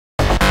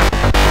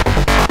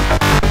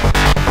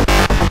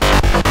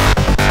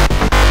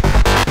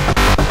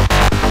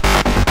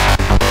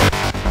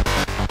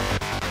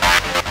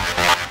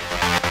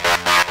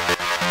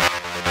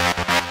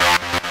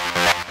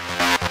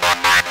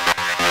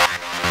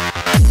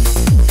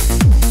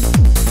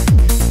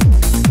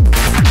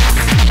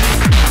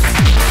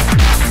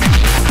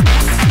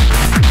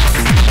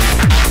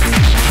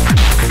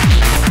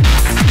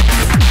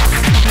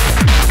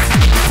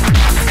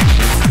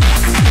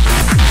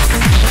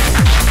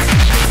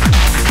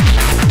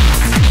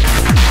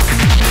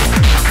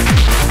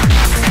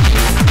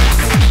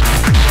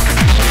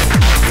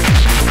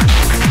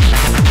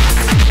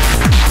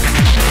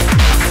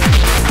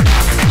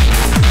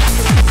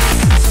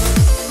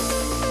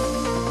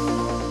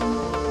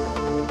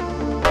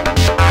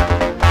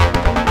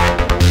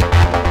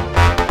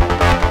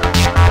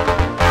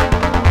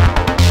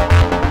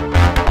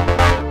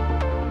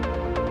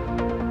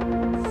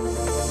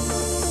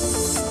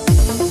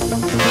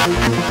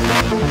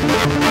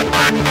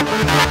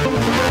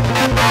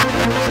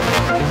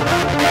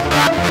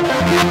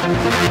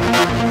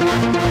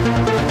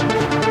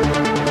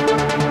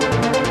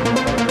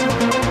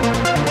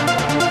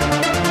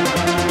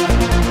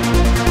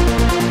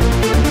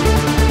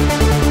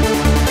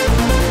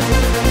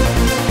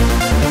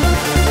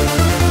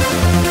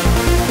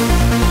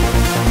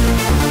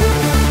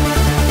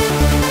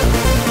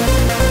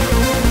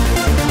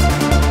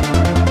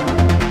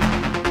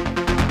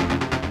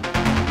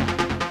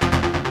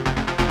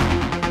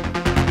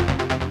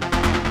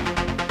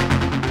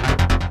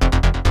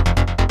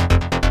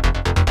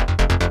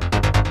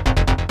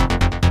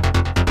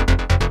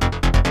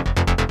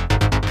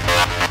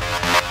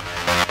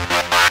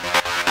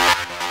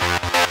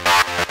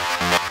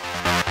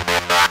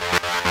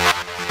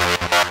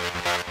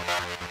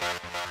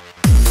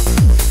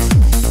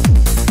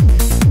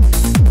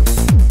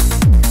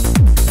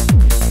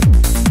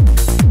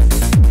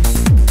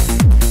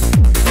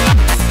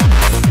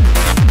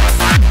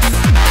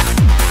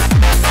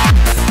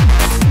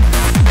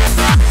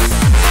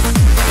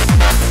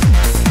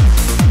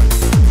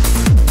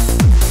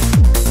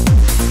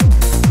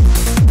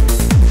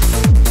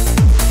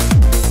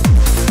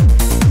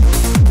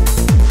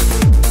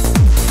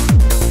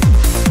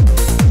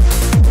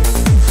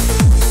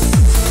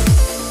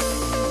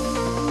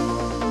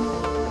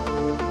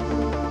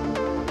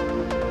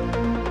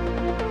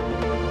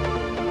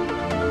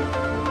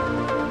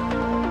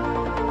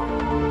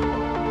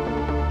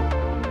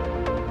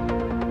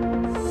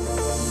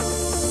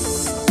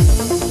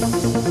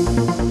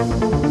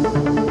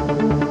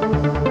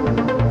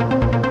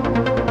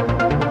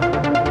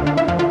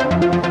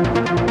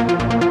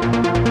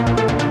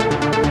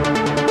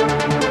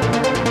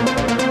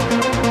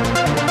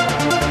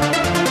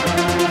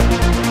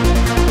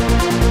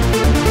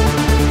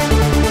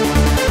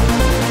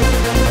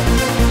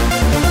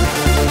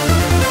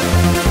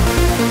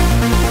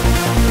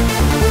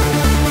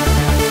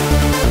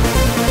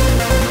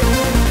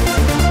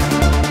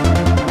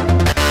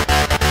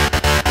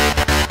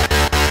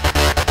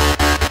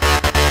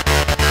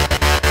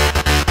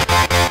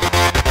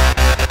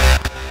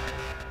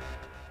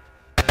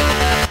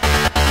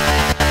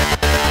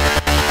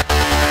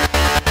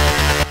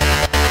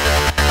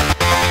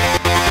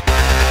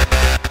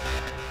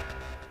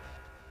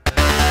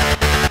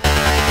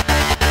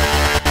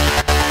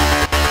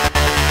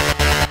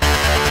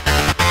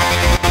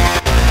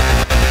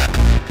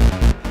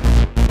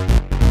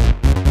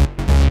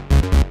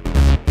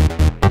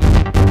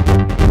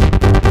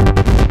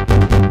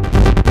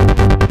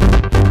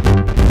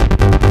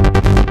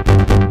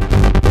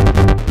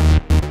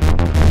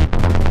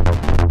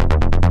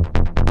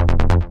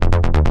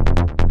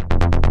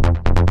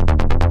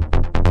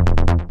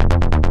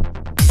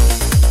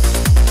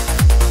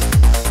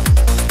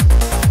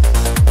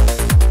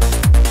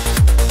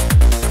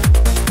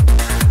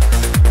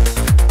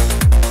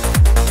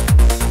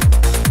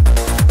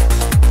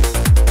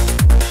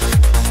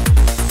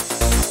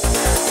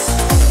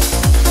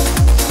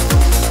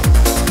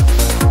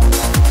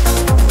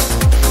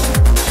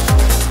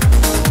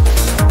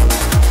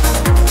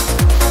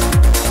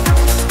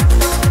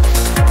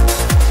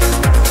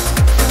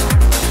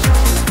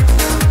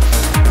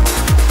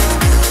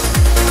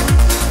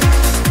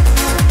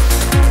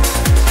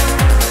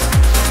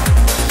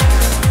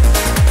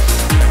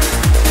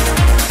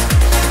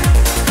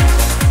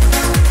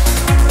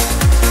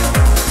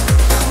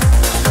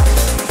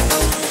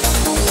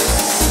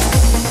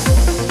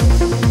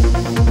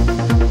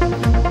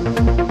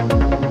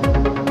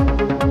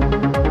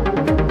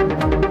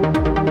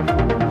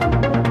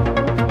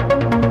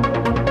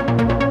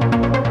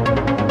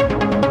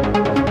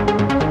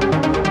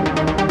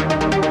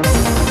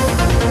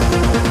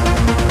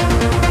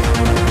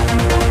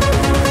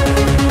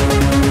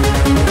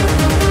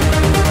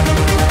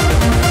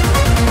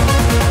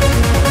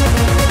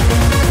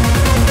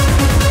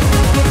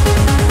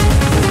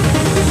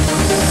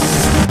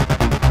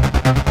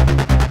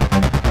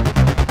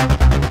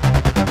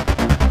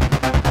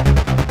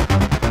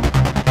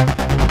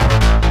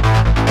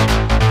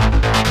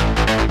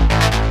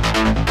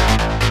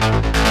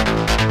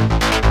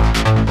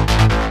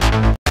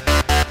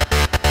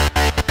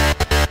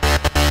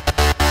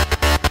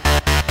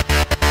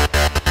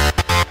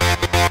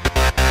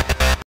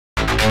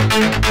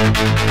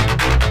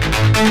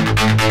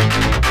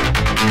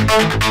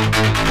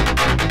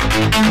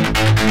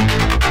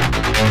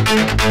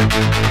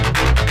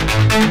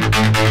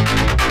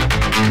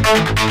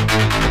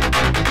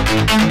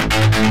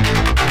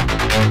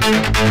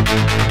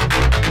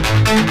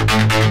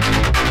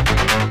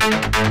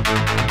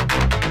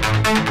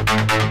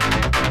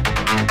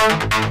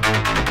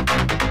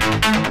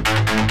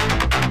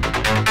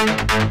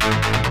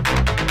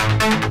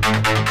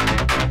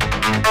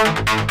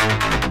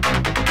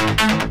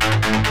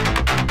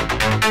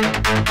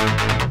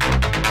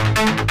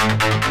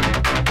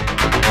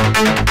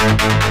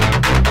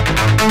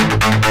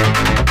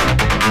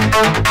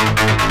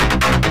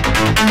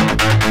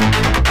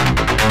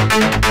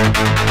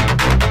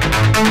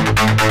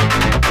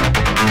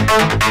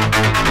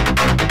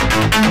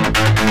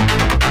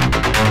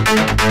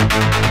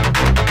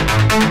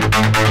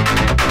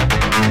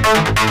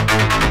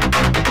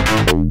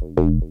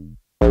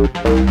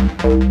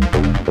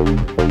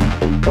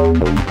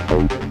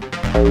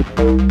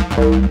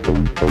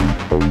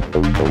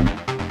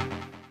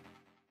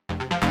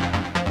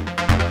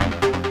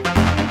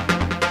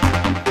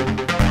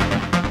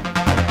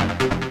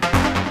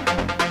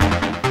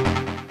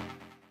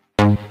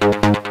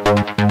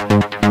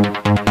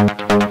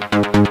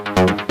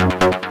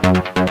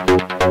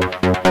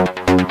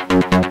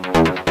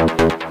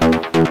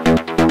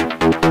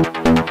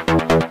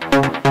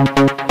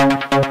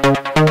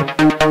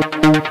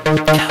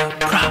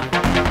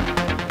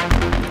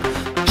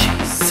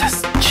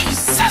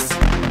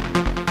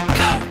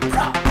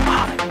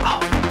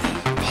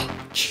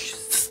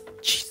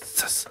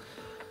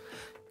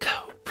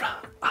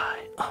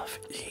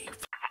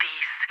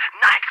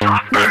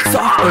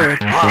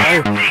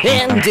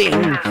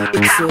Ending.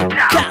 It's a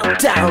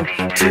countdown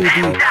to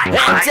the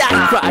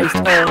Antichrist,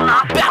 a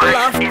battle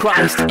of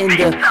Christ in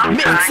the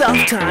midst of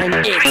time.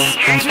 It's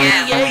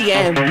 3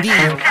 a.m. The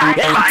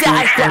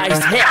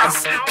Antichrist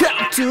has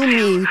come to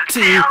me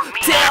to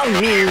tell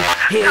me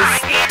his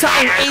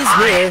time is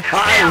here.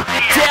 I'll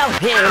tell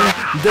him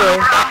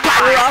the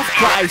power of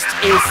Christ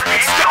is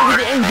stronger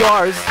than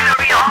yours.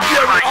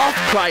 You're of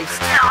Christ,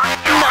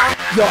 not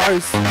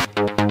yours.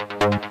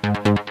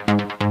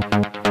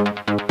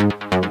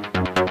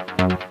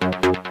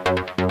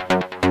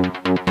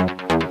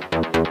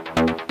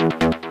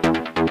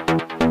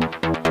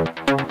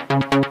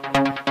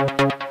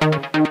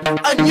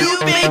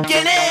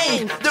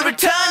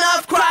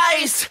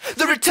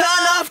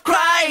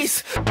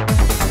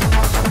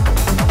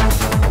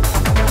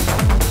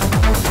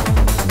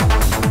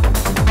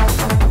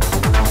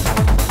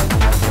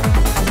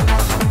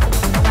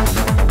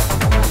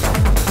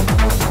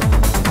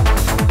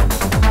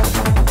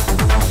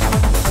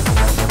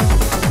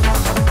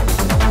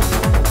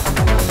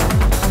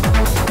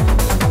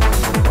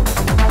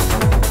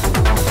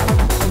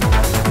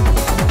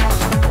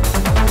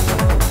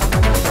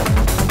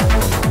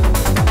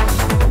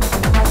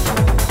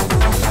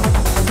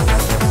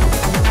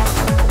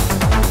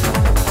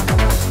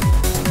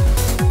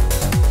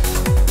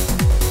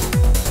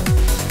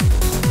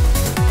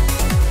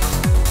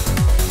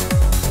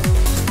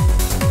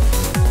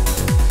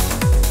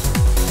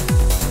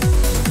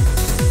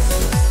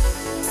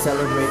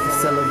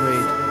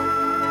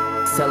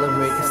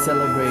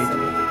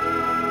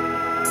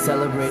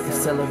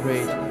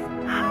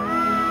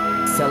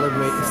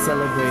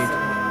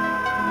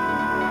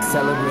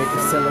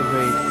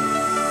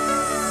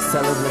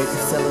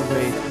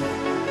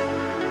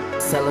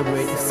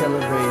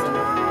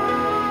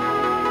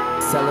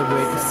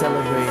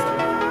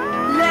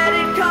 Let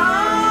it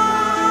come.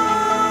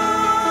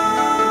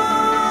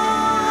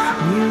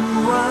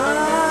 You are.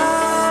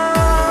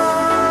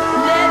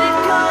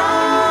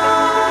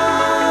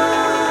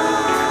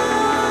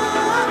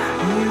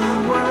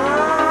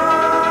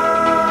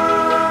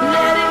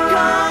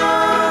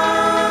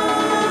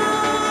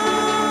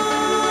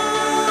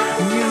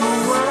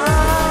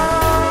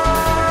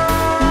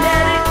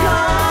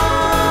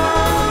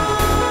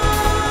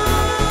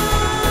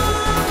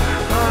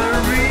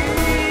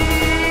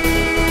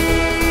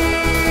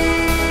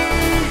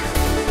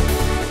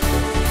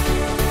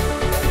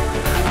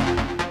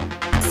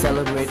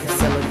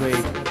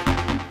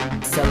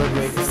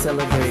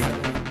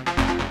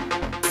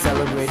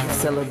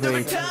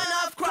 Celebrate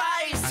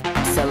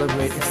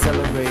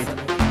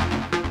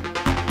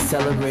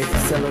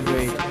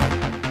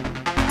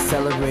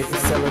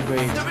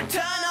the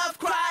return of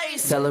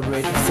Christ.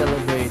 Celebrate.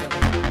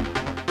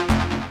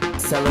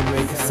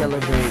 Celebrate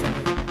the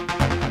return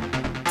of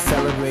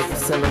Christ.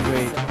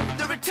 Celebrate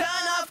the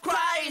return of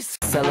Christ.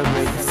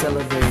 Celebrate.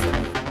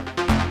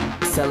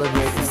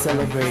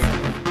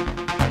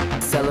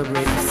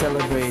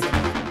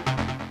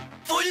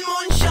 Full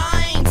moon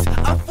shines,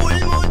 a full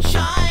moon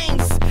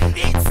shines.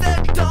 It's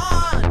the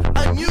dawn,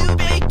 a new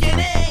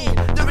beginning.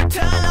 The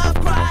return of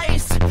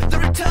Christ, the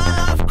return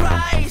of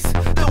Christ.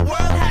 The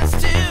world has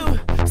to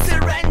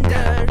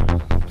surrender.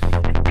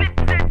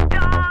 Eclipse at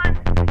dawn,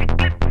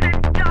 eclipse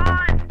at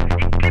dawn,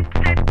 eclipse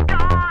at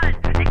dawn,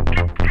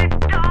 eclipse at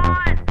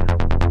dawn.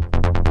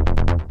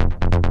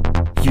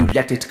 You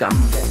let it come.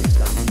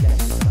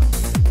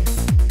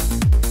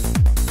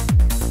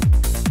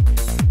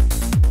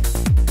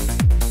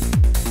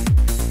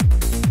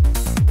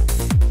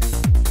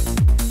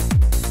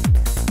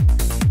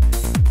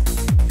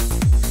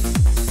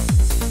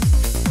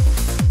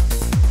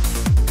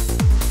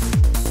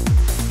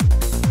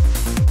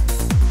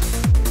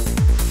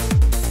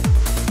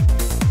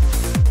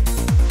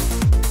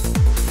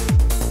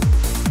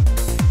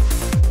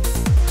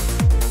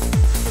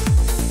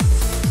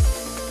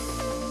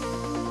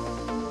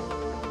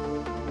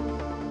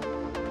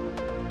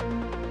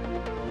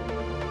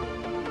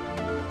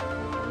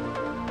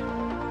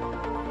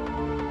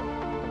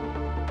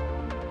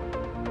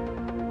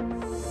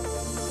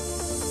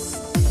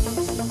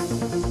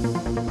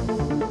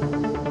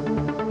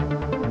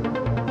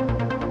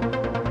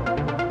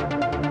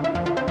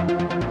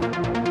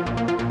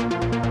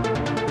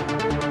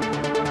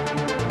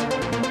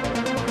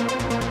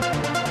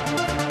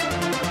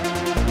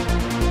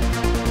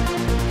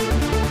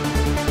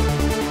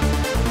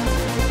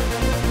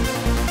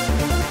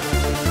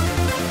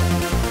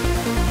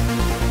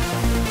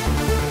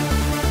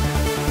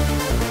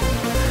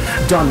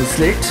 dawn is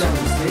lit.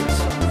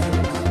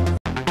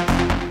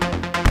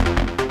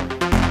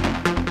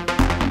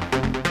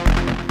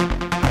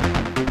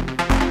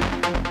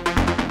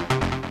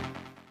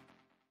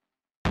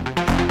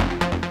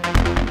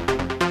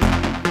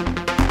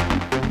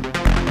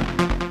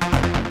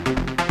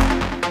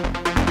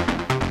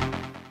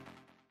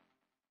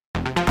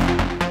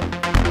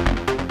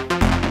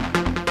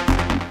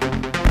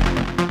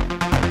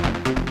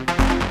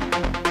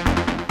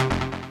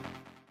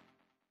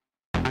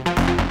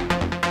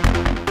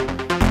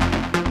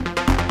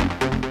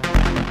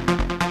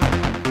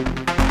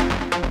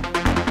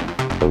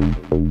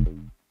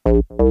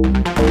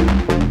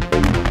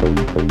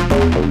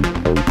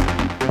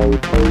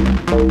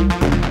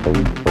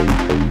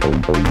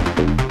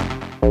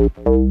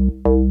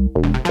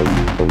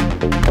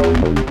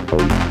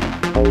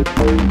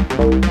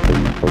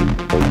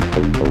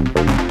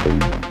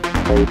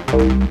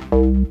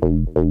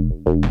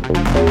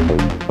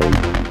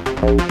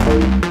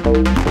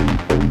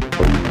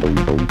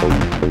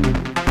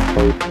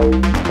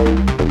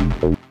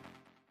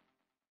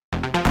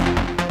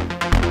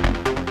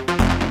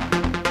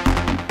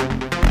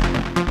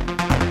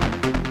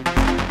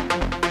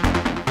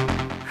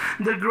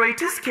 The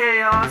greatest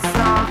chaos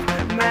of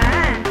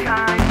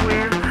mankind,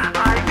 will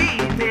I be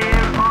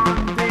there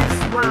on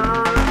this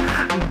world?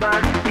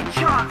 But it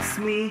shocks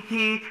me,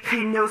 he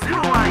knows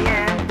who I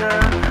am,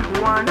 the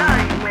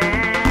one-eyed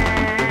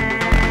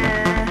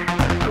man.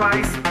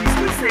 Christ,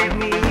 please save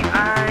me,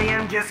 I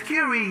am just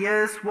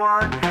curious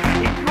what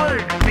it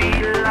would be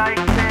like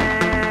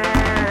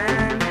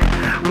then.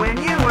 When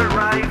you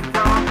arrive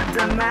from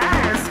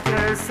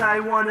Damascus, I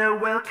wanna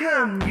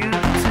welcome you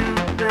to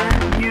the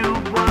new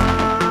world.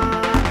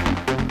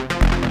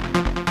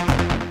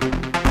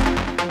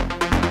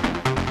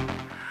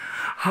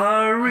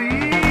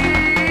 Hurry!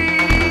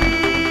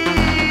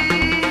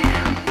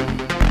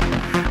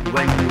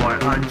 When you are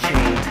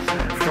unchained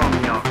from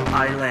your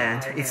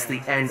island, it's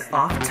the end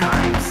of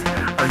times.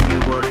 A new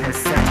world has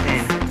set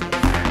in.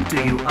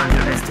 Do you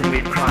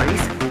underestimate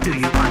Christ? Do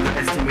you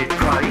underestimate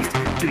Christ?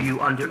 Do you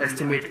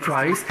underestimate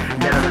Christ?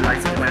 Let the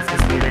lights of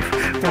Damascus be lit.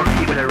 For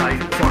he will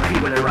arrive, for he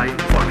will arrive,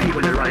 for he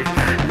will arrive.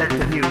 Let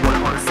the new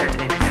world order set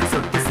in.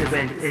 So this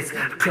event is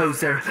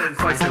closer.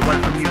 Christ will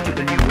welcome you to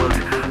the new world.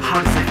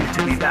 How does it feel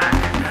to be back?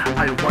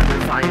 I wonder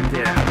if I am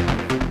there.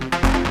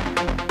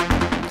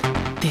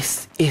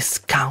 This is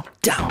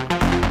Countdown.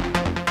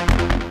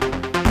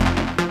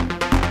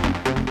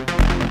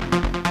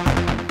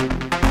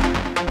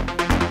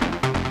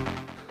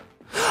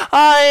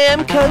 I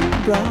am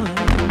Cobra.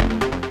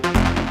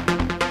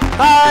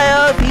 I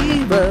am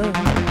evil.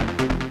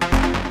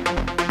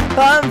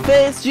 I'm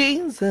face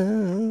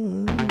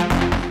Jesus.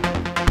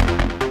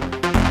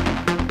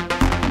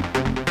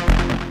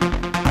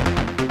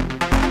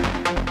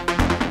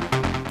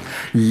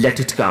 Let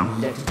it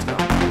come.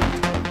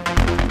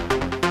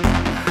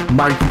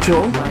 Mind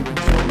control.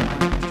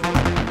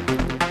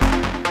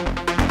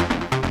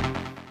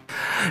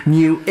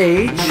 New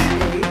age.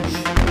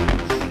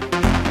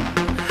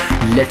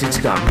 Let it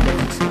come.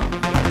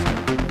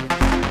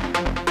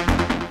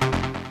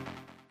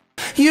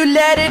 You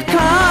let it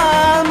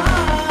come.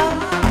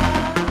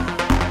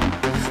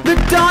 The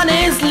dawn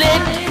is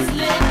lit.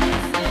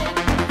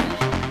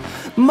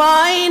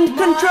 Mind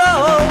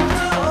control.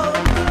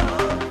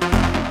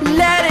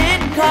 Let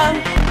it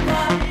come.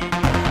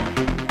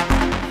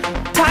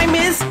 Time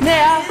is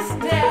near.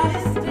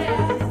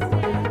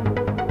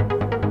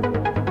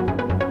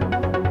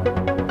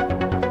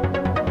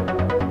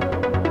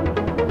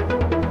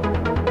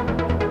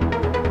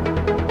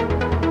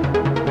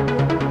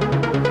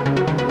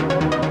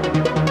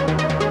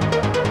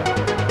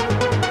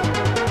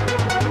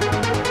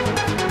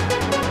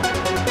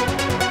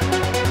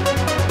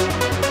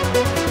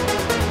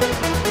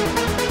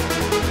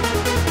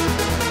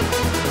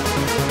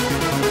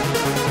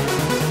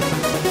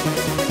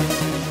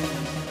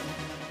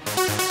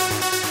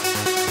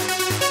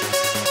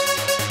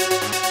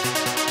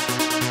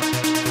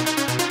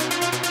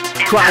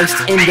 Christ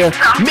in the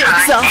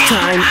midst of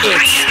time,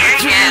 it's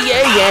 3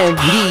 a.m.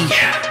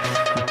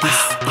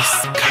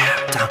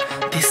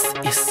 This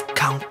is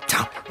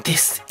Countdown,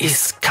 this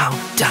is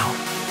Countdown.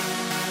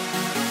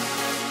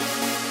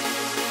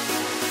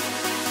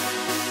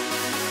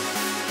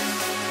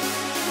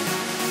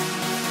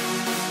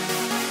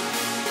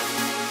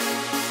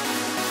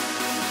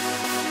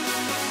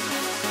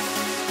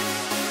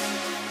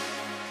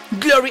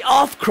 Glory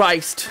of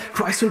Christ.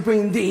 Christ will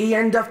bring the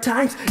end of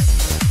times.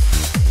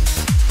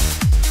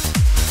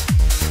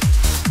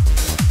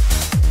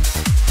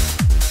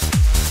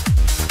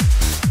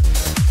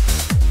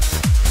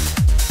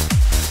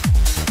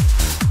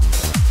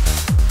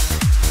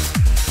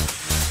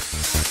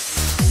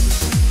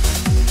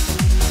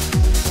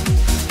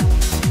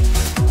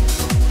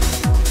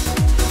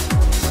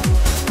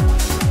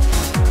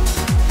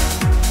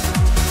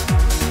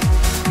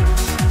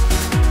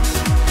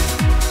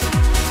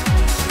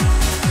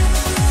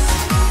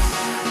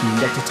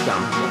 Let it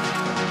come.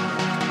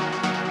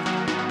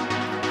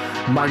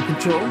 Mind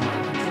control.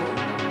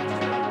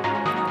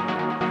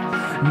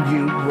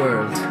 New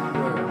world,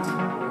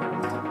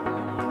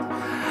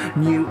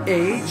 new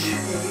age.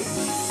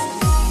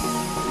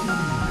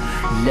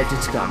 Let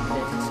it come.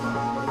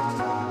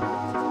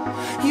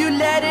 You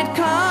let it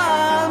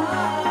come.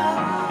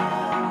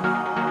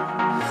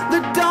 The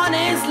dawn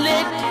is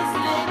lit.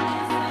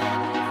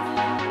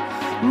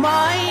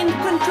 Mind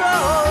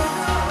control.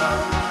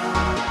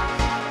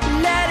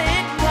 Let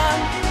it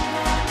come.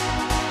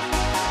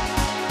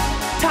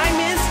 Time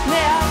is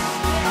near.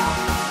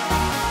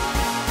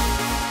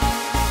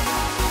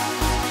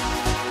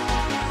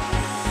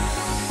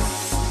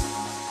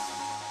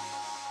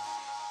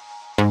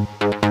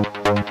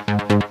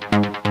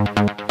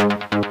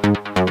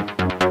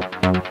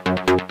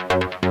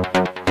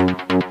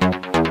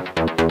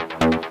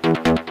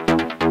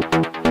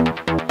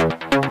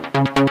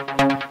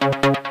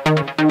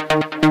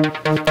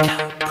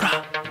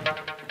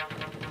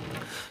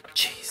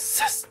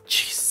 Jesus,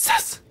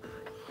 Jesus,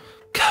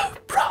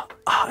 Cobra,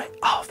 eye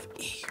of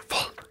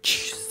evil.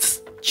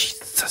 Jesus,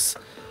 Jesus,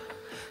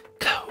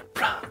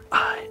 Cobra,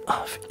 eye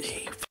of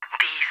evil.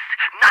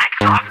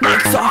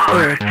 Nights of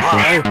Earth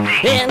are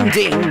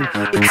ending.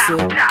 It's a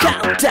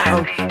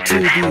countdown to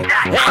the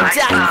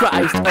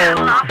Antichrist, a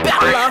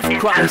battle of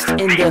Christ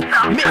in the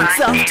midst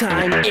of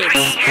time.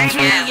 It's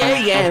 3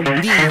 a.m.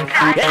 The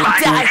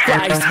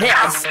Antichrist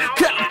has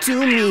come to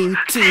me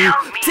to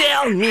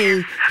tell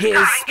me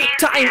his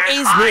time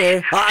is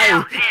near.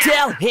 I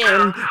tell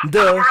him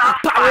the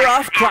power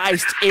of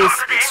Christ is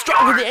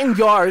stronger than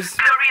yours.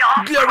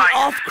 Glory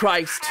of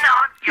Christ,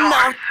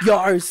 not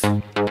yours.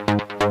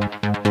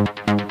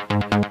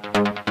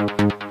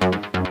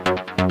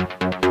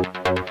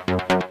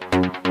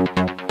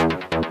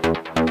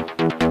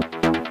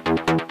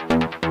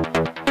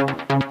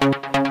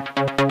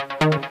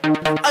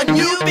 A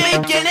new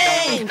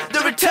beginning,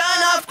 the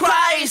return of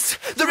Christ,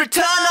 the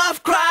return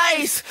of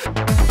Christ.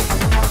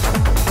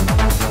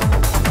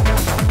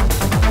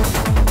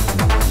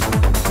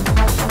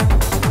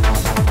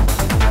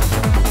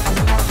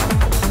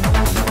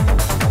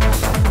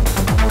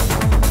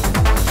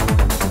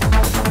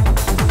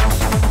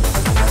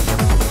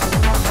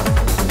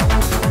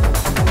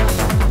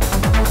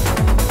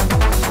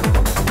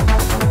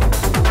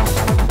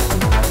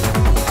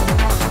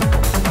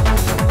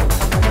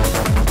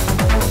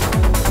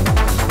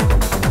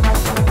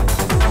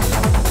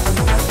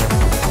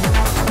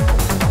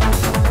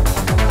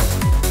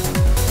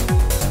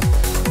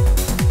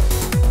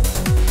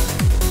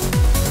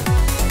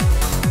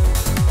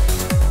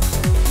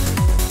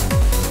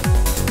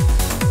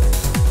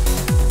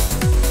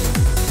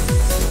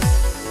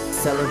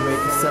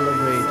 Celebrate,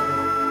 celebrate,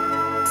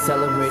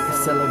 celebrate,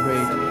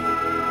 celebrate,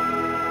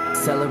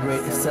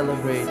 celebrate,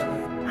 celebrate,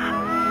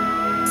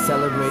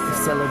 celebrate, celebrate,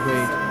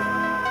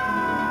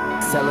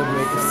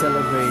 celebrate,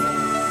 celebrate,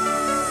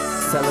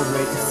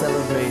 celebrate,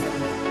 celebrate,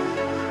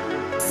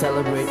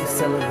 celebrate,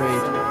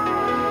 celebrate,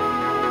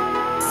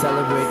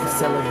 celebrate,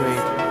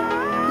 celebrate.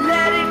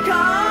 Let it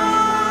come.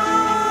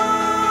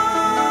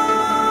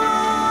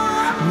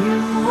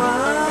 You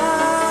are.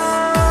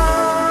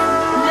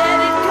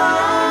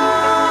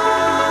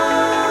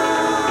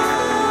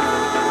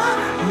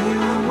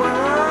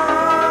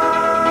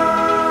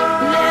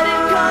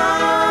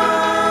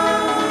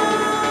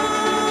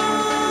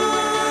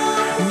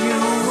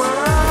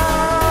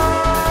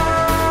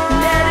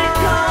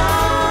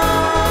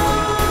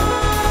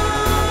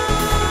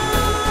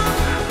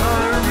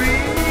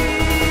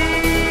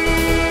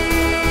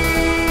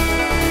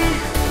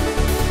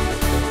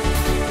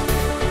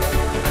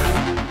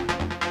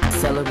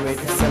 Celebrate,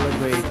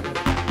 celebrate,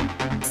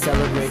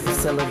 celebrate,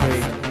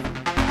 celebrate,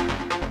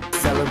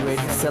 celebrate,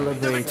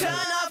 celebrate. The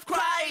return of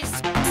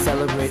Christ.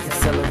 Celebrate,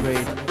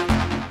 celebrate,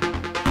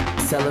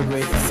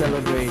 celebrate,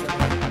 celebrate,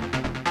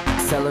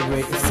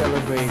 celebrate,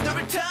 celebrate. The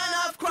return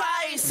of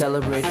Christ.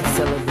 Celebrate,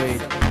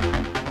 celebrate,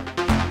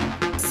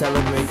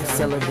 celebrate,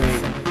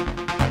 celebrate,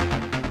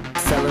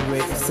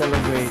 celebrate,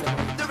 celebrate.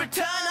 The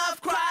return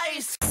of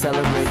Christ.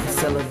 Celebrate,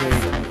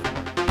 celebrate,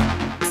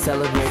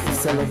 celebrate,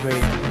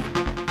 celebrate.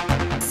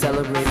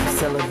 Celebrate,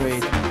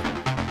 celebrate.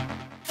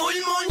 Full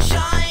moon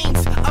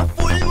shines, a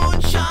full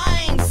moon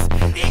shines.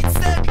 It's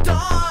the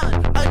dawn,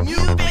 a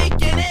new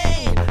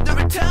beginning. The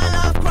return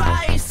of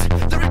Christ,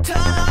 the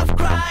return of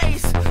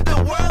Christ. The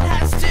world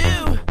has to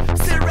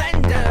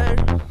surrender.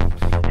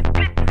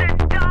 Eclipse at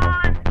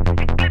dawn,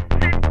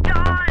 eclipse at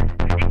dawn,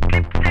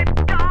 eclipse at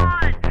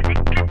dawn,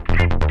 eclipse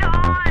at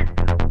dawn.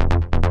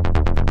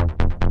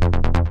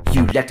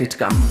 You let it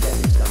come.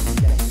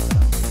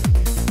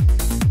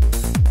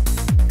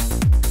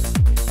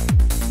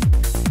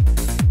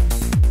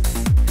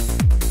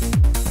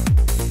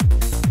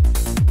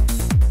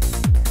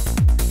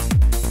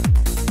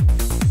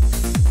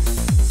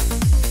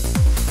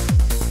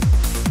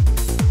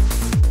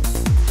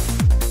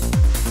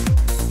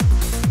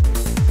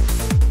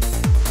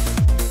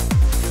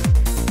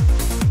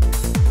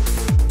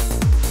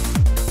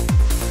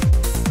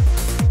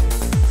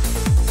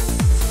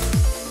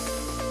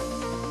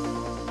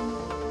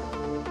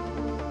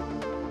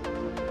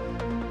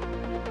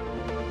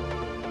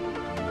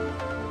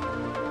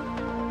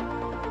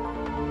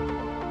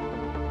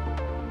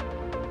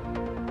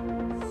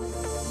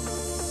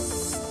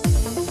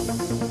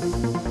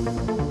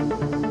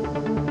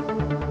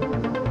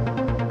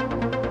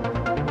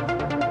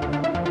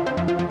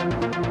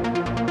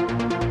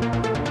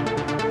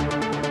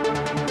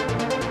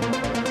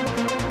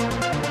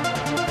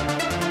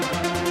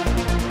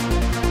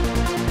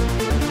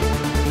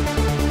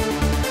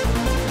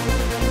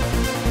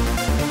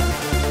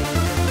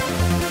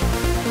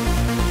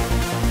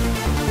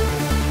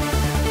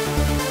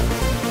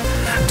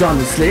 Done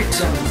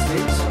slit.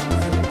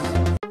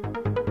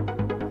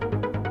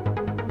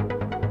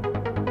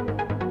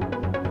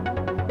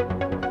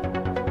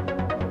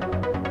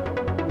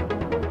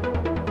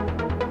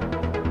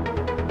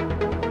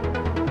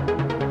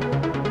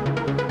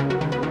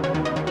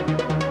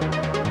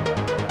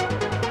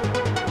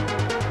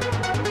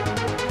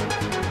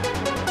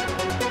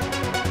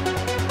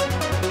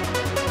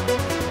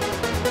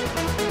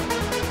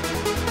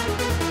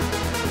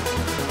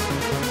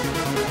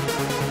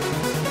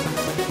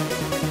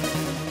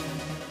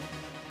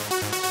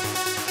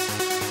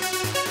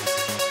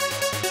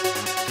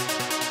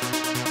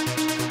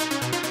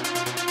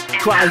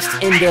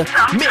 Christ in the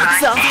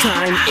midst of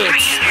time.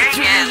 It's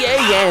 3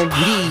 a.m.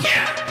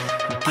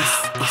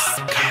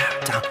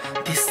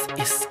 This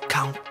is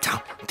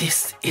countdown.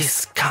 This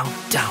is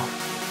countdown.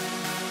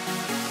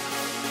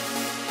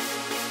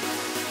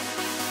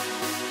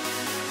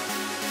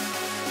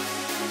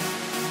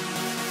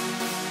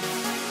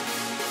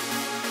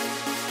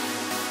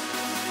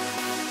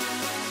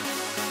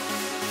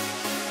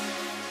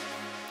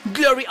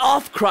 Glory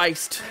of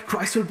Christ.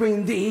 Christ will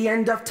bring the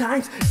end of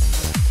times.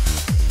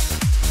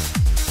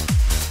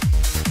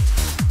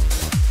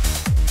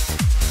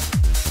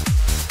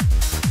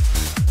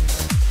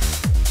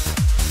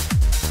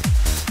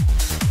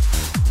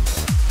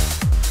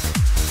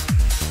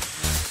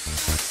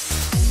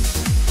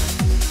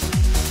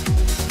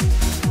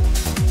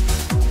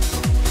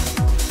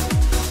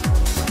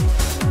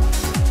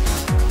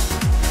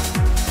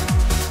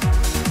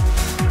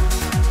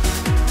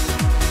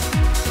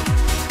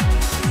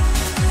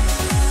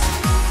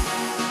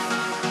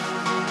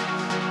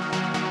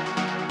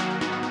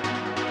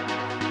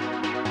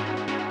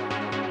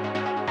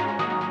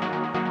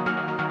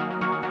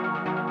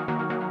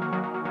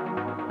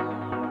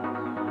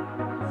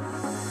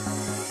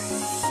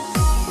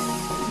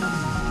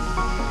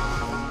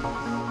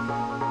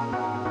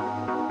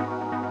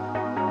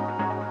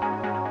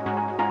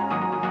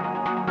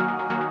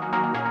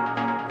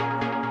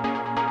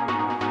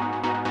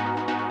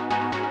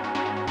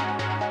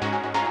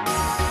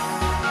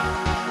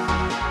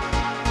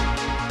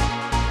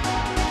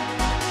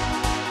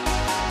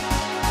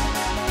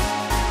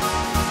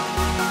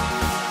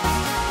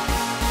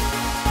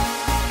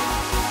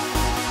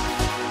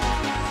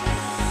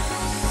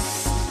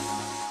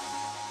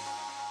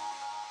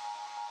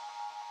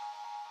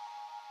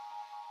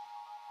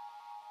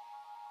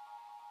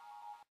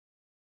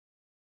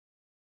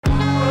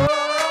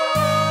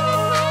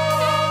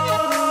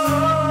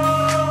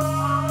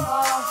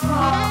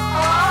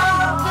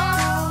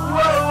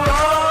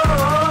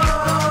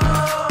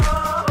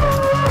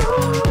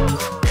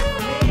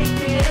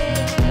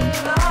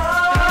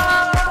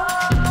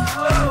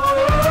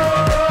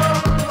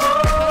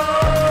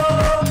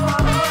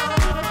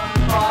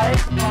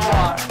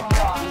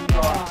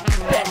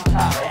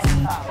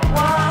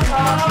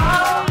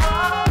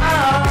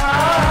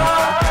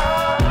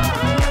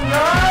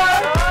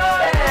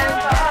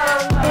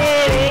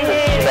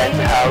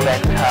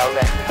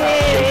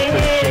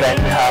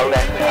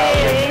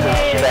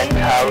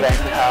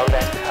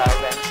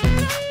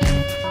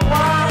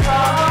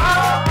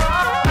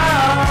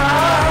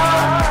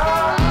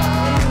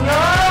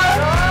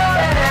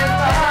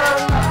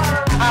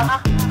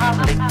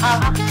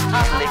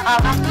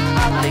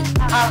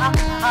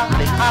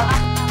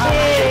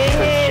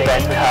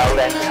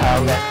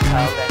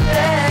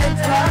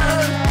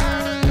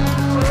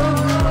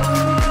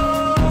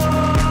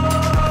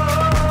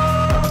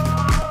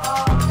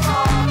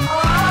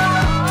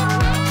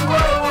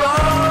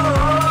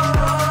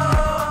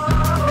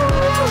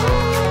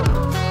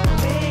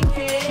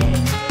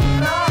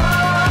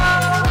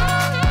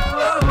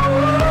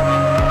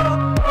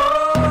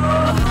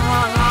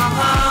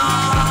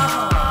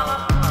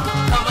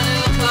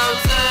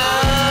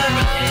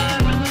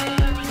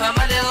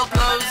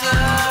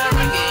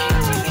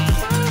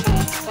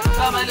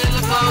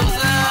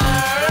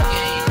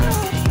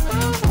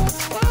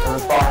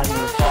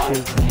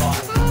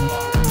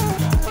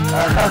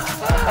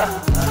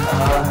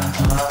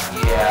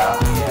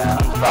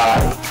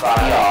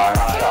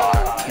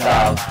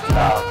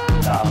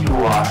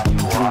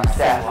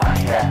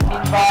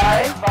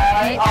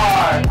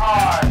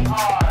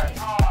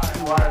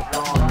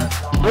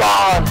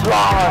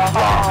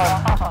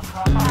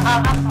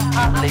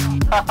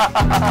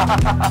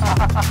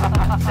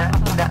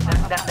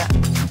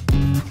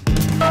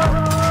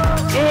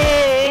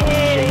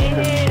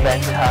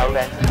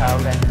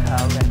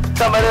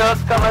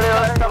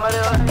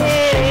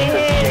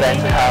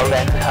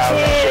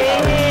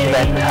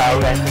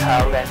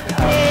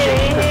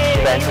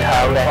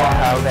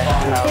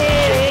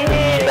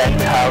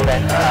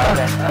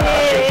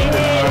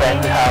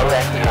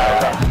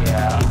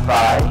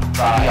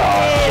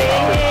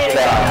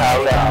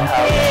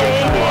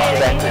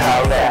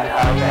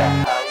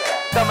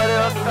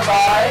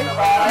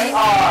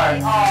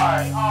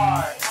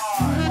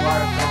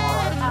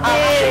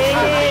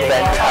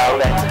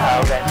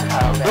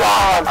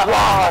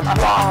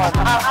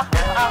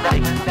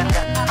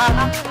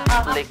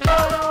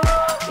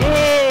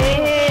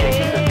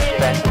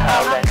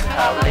 Lick.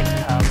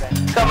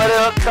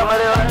 Come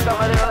on,